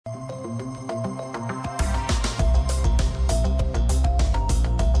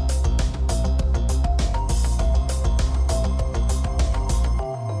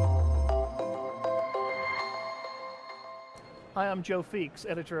I'm Joe Feeks,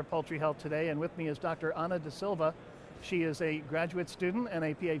 editor of Poultry Health Today, and with me is Dr. Ana Da Silva. She is a graduate student and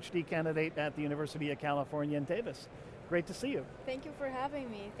a PhD candidate at the University of California in Davis. Great to see you. Thank you for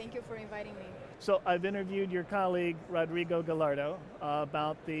having me. Thank you for inviting me. So I've interviewed your colleague, Rodrigo Gallardo,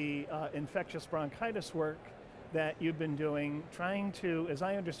 about the infectious bronchitis work that you've been doing, trying to, as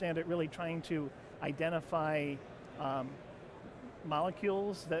I understand it, really trying to identify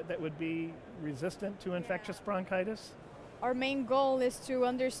molecules that would be resistant to infectious bronchitis. Our main goal is to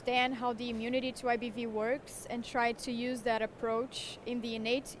understand how the immunity to IBV works and try to use that approach in the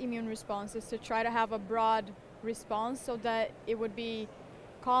innate immune responses to try to have a broad response so that it would be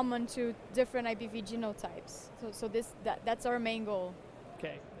common to different IBV genotypes. That's our main goal.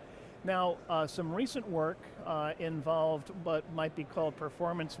 Okay. Now, some recent work involved what might be called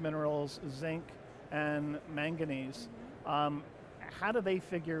performance minerals, zinc and manganese. How do they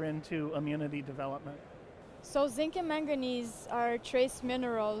figure into immunity development? So zinc and manganese are trace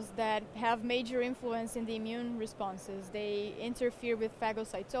minerals that have major influence in the immune responses. They interfere with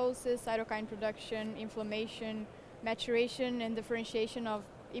phagocytosis, cytokine production, inflammation, maturation and differentiation of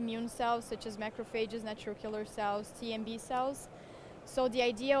immune cells such as macrophages, natural killer cells, T and B cells. So the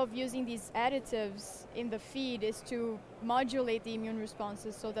idea of using these additives in the feed is to modulate the immune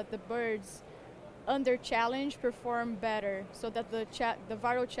responses so that the birds under challenge perform better, so that the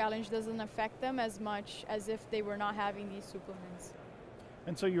viral challenge doesn't affect them as much as if they were not having these supplements.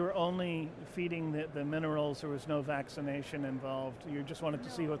 And so you were only feeding the minerals, there was no vaccination involved. You just wanted to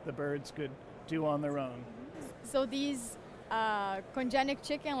see what the birds could do on their own. So these congenic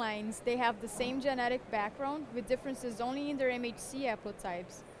chicken lines, they have the same genetic background with differences only in their MHC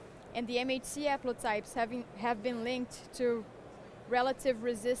haplotypes. And the MHC haplotypes have been linked to relative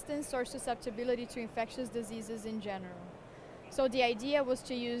resistance or susceptibility to infectious diseases in general. So the idea was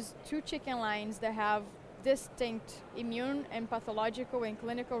to use two chicken lines that have distinct immune and pathological and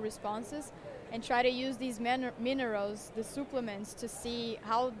clinical responses and try to use these minerals, the supplements, to see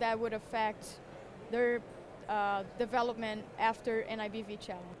how that would affect their development after an IBV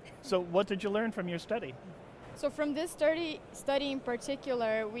challenge. So what did you learn from your study? So from this study in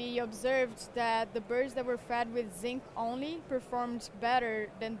particular, we observed that the birds that were fed with zinc only performed better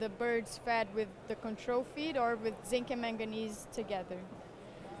than the birds fed with the control feed or with zinc and manganese together.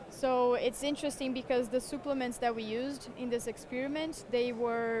 So it's interesting because the supplements that we used in this experiment, they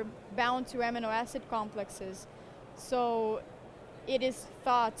were bound to amino acid complexes. So it is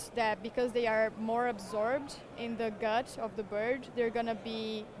thought that because they are more absorbed in the gut of the bird, they're going to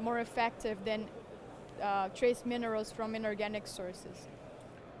be more effective than trace minerals from inorganic sources.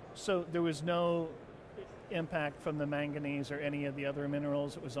 So there was no impact from the manganese or any of the other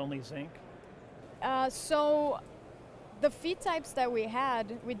minerals, it was only zinc? So the feed types that we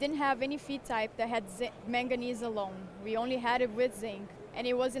had, we didn't have any feed type that had manganese alone. We only had it with zinc, and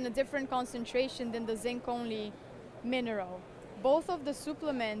it was in a different concentration than the zinc-only mineral. Both of the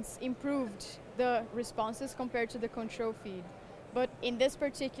supplements improved the responses compared to the control feed. But in this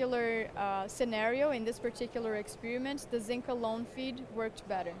particular scenario, in this particular experiment, the zinc alone feed worked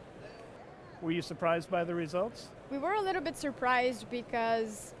better. Were you surprised by the results? We were a little bit surprised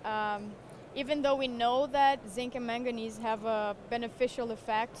because even though we know that zinc and manganese have a beneficial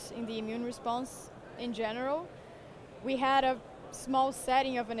effect in the immune response in general, we had a small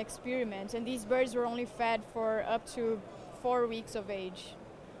setting of an experiment, and these birds were only fed for up to 4 weeks of age.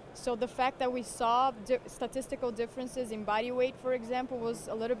 So the fact that we saw statistical differences in body weight, for example, was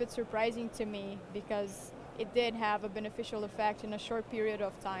a little bit surprising to me because it did have a beneficial effect in a short period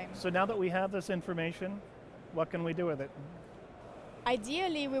of time. So now that we have this information, what can we do with it?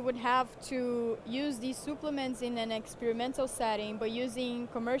 Ideally, we would have to use these supplements in an experimental setting, but using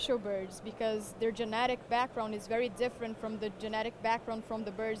commercial birds because their genetic background is very different from the genetic background from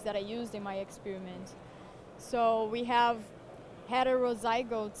the birds that I used in my experiment. So we have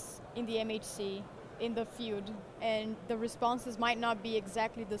heterozygotes in the MHC in the field, and the responses might not be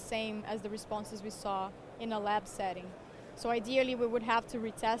exactly the same as the responses we saw in a lab setting. So ideally we would have to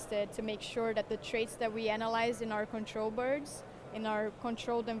retest it to make sure that the traits that we analyzed in our control birds, in our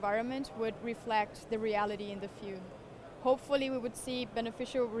controlled environment, would reflect the reality in the field. Hopefully we would see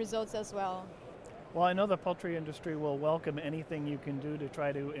beneficial results as well. Well, I know the poultry industry will welcome anything you can do to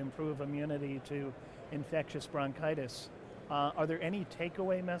try to improve immunity to infectious bronchitis. Are there any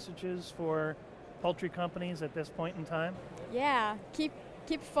takeaway messages for poultry companies at this point in time? Yeah, keep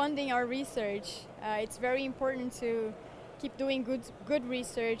funding our research. It's very important to keep doing good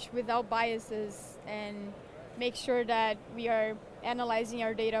research without biases and make sure that we are analyzing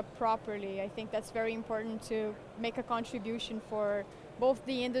our data properly. I think that's very important to make a contribution for both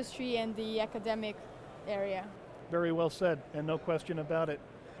the industry and the academic area. Very well said, and no question about it.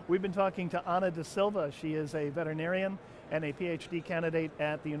 We've been talking to Ana da Silva. She is a veterinarian and a PhD candidate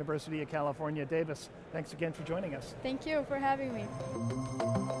at the University of California, Davis. Thanks again for joining us. Thank you for having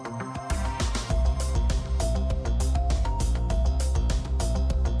me.